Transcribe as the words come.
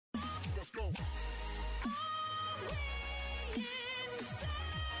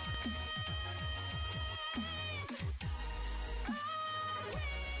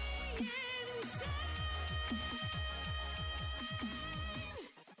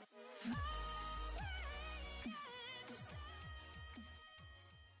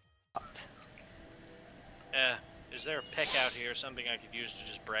Is there a pick out here, something I could use to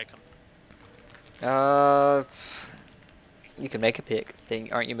just break them? You can make a pick.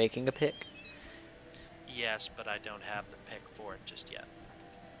 Aren't you making a pick? Yes, but I don't have the pick for it just yet.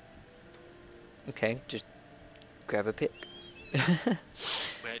 Okay, just grab a pick.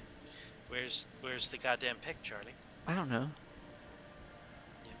 Where's the goddamn pick, Charlie? I don't know.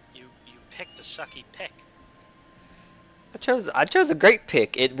 You picked a sucky pick. I chose a great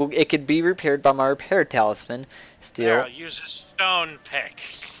pick. It could be repaired by my repair talisman. Still. There, I'll use a stone pick.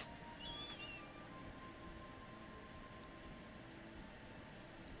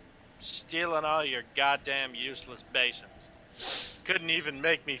 Stealing all your goddamn useless basins. Couldn't even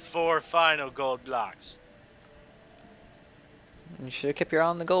make me 4 final gold blocks. You should have kept your eye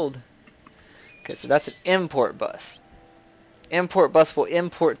on the gold. Okay, so that's an import bus. Import bus will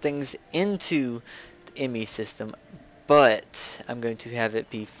import things into the ME system, but I'm going to have it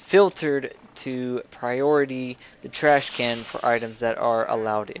be filtered to priority the trash can for items that are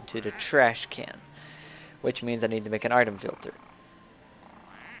allowed into the trash can, which means I need to make an item filter.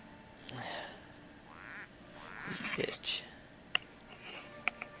 Bitch.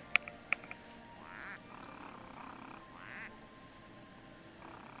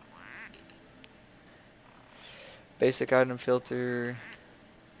 Basic item filter.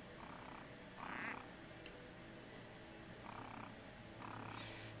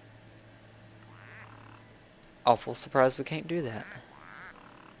 Awful surprised we can't do that.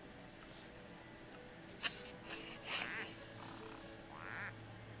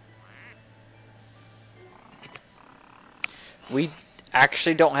 We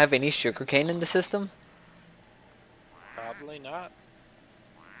actually don't have any sugarcane in the system? Probably not.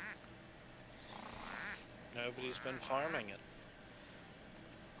 Nobody's been farming it.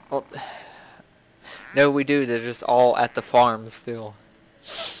 Well, no, we do. They're just all at the farm still.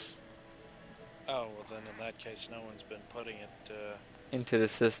 Oh, well then in that case no one's been putting it into the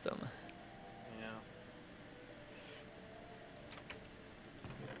system. Yeah.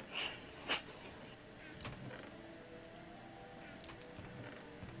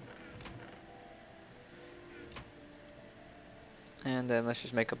 And then let's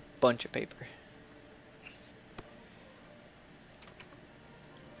just make a bunch of paper.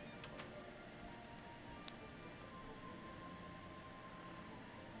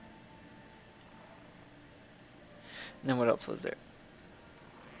 And then what else was there?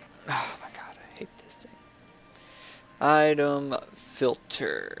 Oh my god, I hate this thing. Item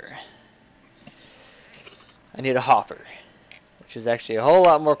filter. I need a hopper, which is actually a whole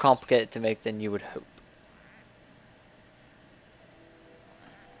lot more complicated to make than you would hope.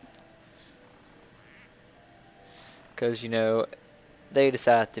 Because, you know, they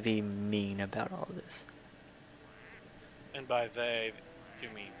decide to be mean about all of this. And by they, you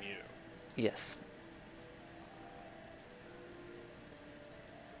mean you. Yes.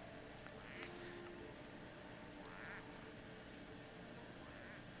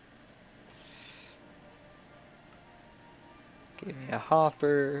 Give me a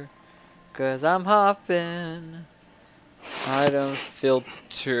hopper, 'cause I'm hopping. Item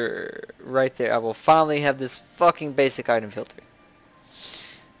filter. Right there. I will finally have this fucking basic item filter.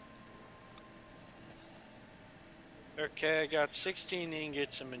 Okay, I got 16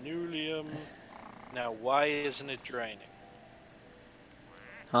 ingots of manulium. Now, why isn't it draining?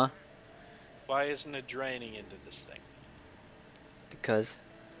 Huh? Why isn't it draining into this thing? Because.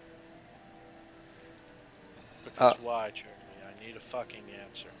 Because why, Charlie? I need a fucking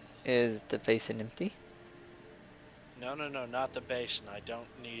answer. Is the basin empty? No, not the basin. I don't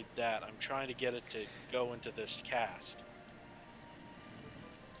need that. I'm trying to get it to go into this cast.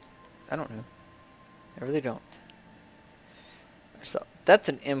 I don't know. I really don't. So that's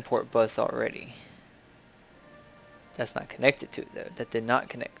an import bus already. That's not connected to it though. That did not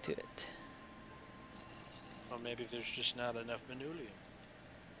connect to it. Or maybe there's just not enough manulium.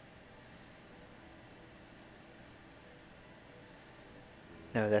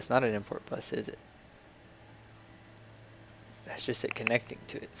 No, that's not an import bus, is it? That's just it connecting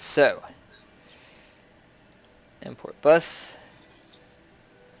to it. So, import bus.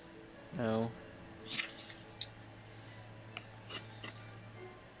 No.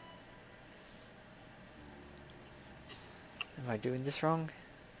 Am I doing this wrong?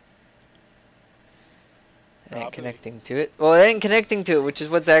 It ain't Probably. connecting to it. Well, it ain't connecting to it, which is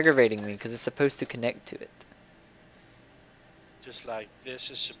what's aggravating me, because it's supposed to connect to it. Just like this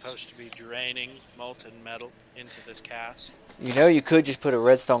is supposed to be draining molten metal into this cast. You know, you could just put a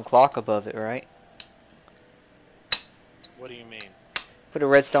redstone clock above it, right? What do you mean? Put a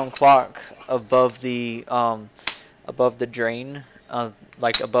redstone clock above the drain,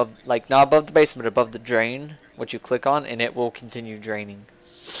 like above, like not above the basement, but above the drain. What you click on, and it will continue draining.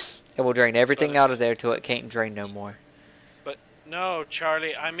 It will drain everything out of there till it can't drain no more. But no,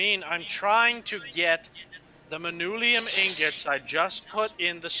 Charlie. I mean, I'm trying to get the manulium ingots I just put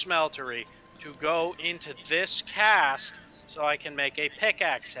in the smeltery to go into this cast so I can make a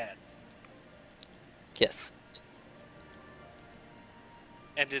pickaxe head. Yes.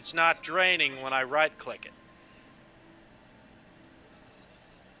 And it's not draining when I right-click it.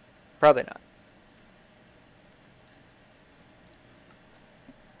 Probably not.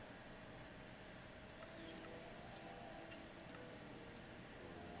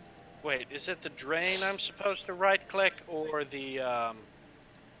 Wait, is it the drain I'm supposed to right-click or the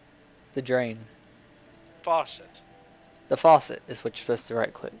The drain. faucet? The faucet is what you're supposed to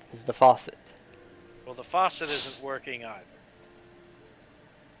right click. Is the faucet. Well, the faucet isn't working either.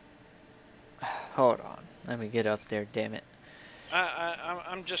 Hold on. Let me get up there, damn it.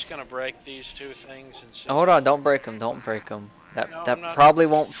 I'm just gonna break these two things and see. Oh, hold on, don't break them, don't break them. No, That I'm not. probably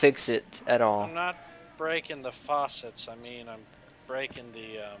won't fix it at all. I'm not breaking the faucets. I mean, I'm breaking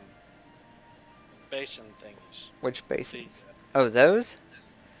the basin thingies. Which basins? Oh, those?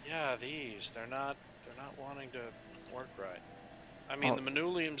 Yeah, these. They're not wanting to work right. I mean, Oh. the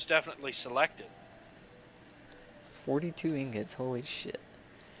manulium's definitely selected. 42 ingots, holy shit.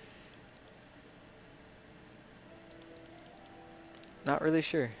 Not really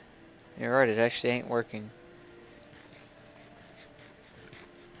sure. You're right, it actually ain't working.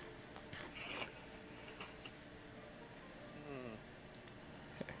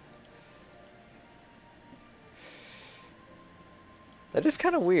 That is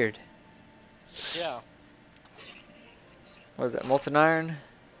kind of weird. Yeah. What is that, molten iron?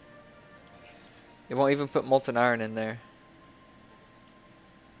 It won't even put molten iron in there.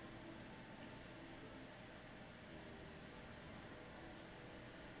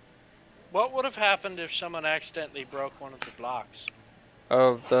 What would have happened if someone accidentally broke one of the blocks?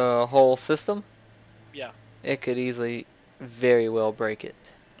 Of the whole system? Yeah. It could easily, very well break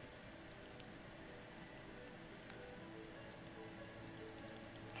it.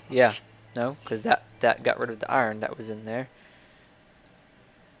 Yeah, no, because that got rid of the iron that was in there.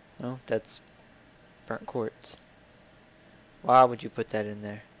 No, that's burnt quartz. Why would you put that in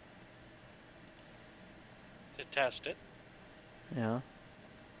there? To test it. Yeah.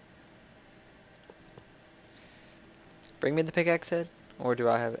 Bring me the pickaxe head? Or do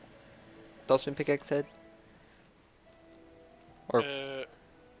I have it? Toss me pickaxe head? Or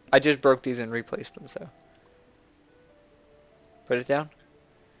I just broke these and replaced them, so. Put it down.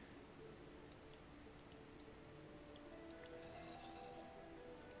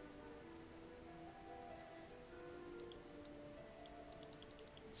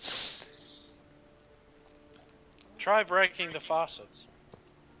 Try breaking the faucets.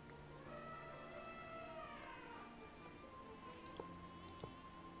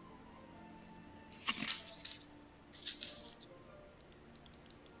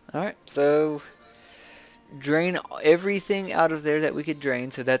 Alright, so drain everything out of there that we could drain,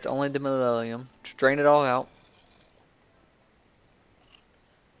 so that's only the millennium. Just drain it all out.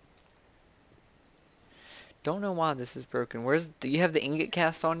 Don't know why this is broken. Do you have the ingot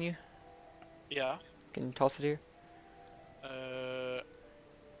cast on you? Yeah. Can you toss it here?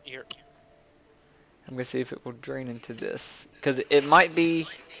 Here. I'm gonna see if it will drain into this. Because it might be...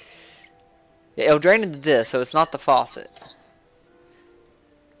 Yeah, it'll drain into this, so it's not the faucet.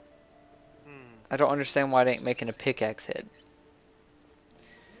 I don't understand why it ain't making a pickaxe head.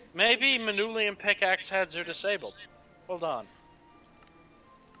 Maybe manulium pickaxe heads are disabled. Hold on.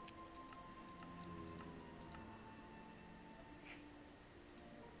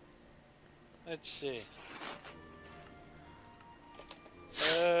 Let's see.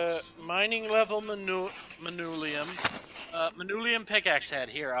 Mining level manulium. Manulium pickaxe head.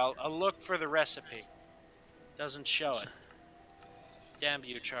 Here, I'll look for the recipe. Doesn't show it. Damn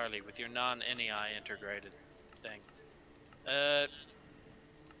you, Charlie, with your non-NEI integrated thing.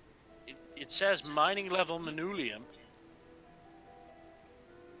 It says mining level manulium.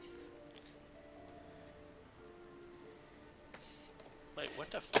 Wait, what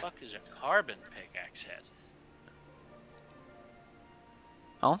the fuck is a carbon pickaxe head?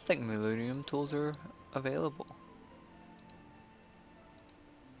 I don't think millennium tools are available.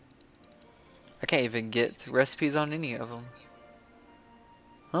 I can't even get recipes on any of them.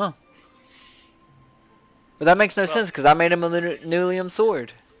 Huh. But that makes no Well, sense because I made a Manulium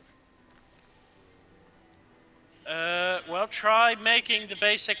sword. well, try making the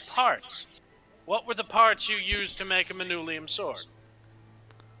basic parts. What were the parts you used to make a Manulium sword?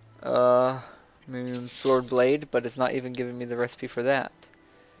 Moon sword blade, but it's not even giving me the recipe for that.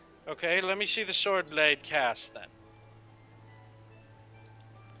 Okay, let me see the sword blade cast then.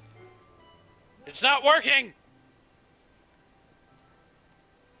 It's not working!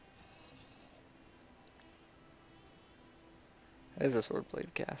 That is a sword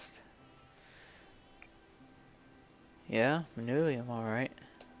blade cast. Yeah, Manulium, alright.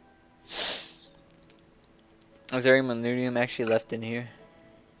 Is there any Manulium actually left in here?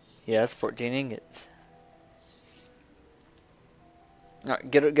 Yes, 14 ingots.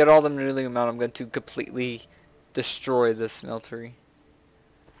 Alright, get all the Manulium out. I'm going to completely destroy this smeltery.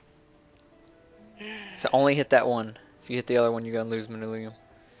 So only hit that one. If you hit the other one, you're going to lose Manulium.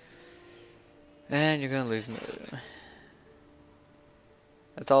 And you're going to lose Manulium.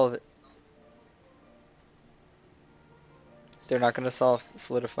 That's all of it. They're not going to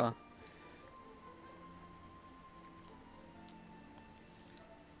solidify.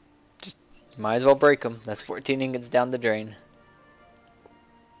 Just might as well break them. That's 14 ingots down the drain.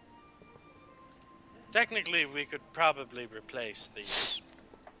 Technically, we could probably replace these.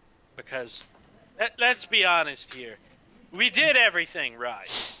 Because, let's be honest here. We did everything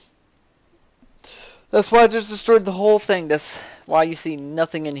right. That's why I just destroyed the whole thing. That's why you see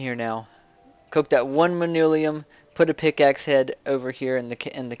nothing in here now. Cooked that one Manulium, put a pickaxe head over here in the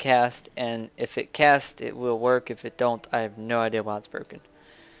cast, and if it casts, it will work. If it don't, I have no idea why it's broken.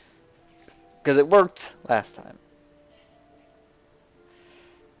 Because it worked last time.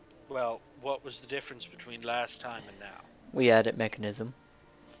 Well, what was the difference between last time and now? We added mechanism.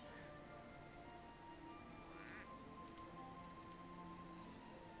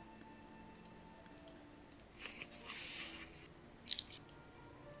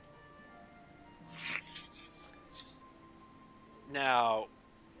 Now,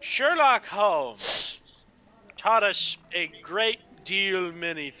 Sherlock Holmes taught us a great deal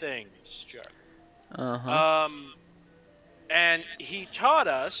many things, Charlie. Uh-huh. And he taught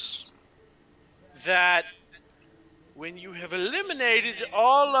us that when you have eliminated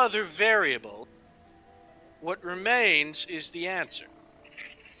all other variables, what remains is the answer.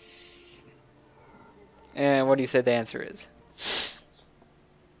 And what do you say the answer is?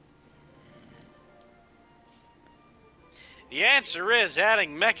 The answer is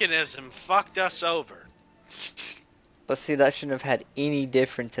adding mechanism fucked us over. But see, that shouldn't have had any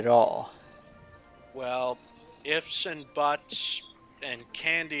difference at all. Well, ifs and buts and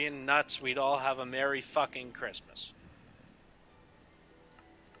candy and nuts, we'd all have a merry fucking Christmas.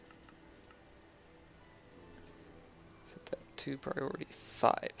 Set that to priority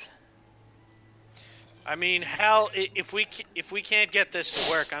 5. I mean, hell, if we can't get this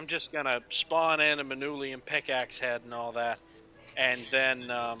to work, I'm just gonna spawn in a Manulium pickaxe head and all that, and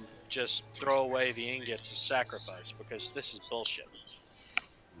then just throw away the ingots as sacrifice because this is bullshit.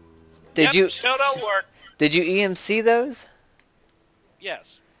 Did you Still don't work. Did you EMC those?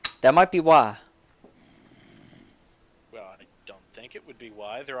 Yes. That might be why. Well, I don't think it would be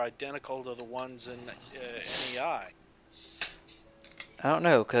why. They're identical to the ones in NEI. I don't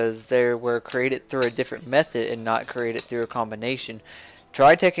know, because they were created through a different method and not created through a combination.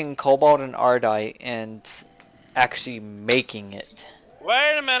 Try taking cobalt and ardite and actually making it.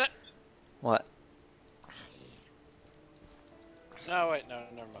 Wait a minute. What? No, wait, no,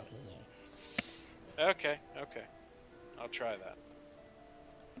 never mind. Okay. I'll try that.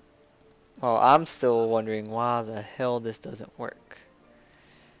 Well, I'm still wondering why the hell this doesn't work.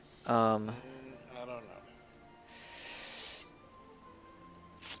 I don't know.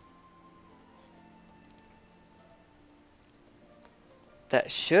 That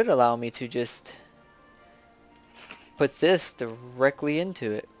should allow me to just put this directly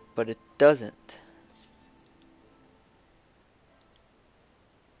into it, but it doesn't.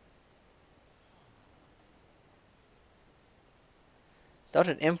 Not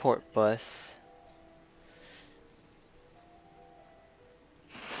an import bus.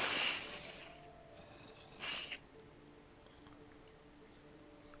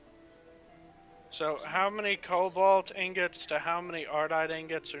 So, how many cobalt ingots to how many ardite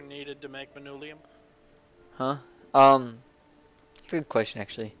ingots are needed to make Manulium? Huh? It's a good question,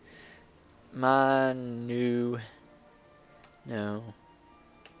 actually. No.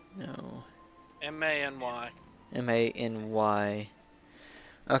 M-A-N-Y. M-A-N-Y.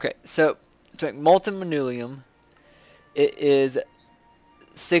 Okay, so to make molten Manulium, it is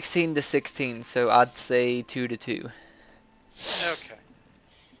 16 to 16, so I'd say 2 to 2. Okay.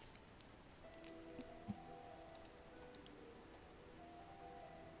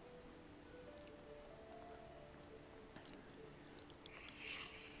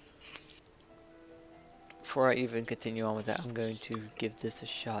 Before I even continue on with that, I'm going to give this a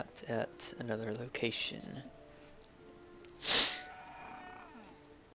shot at another location.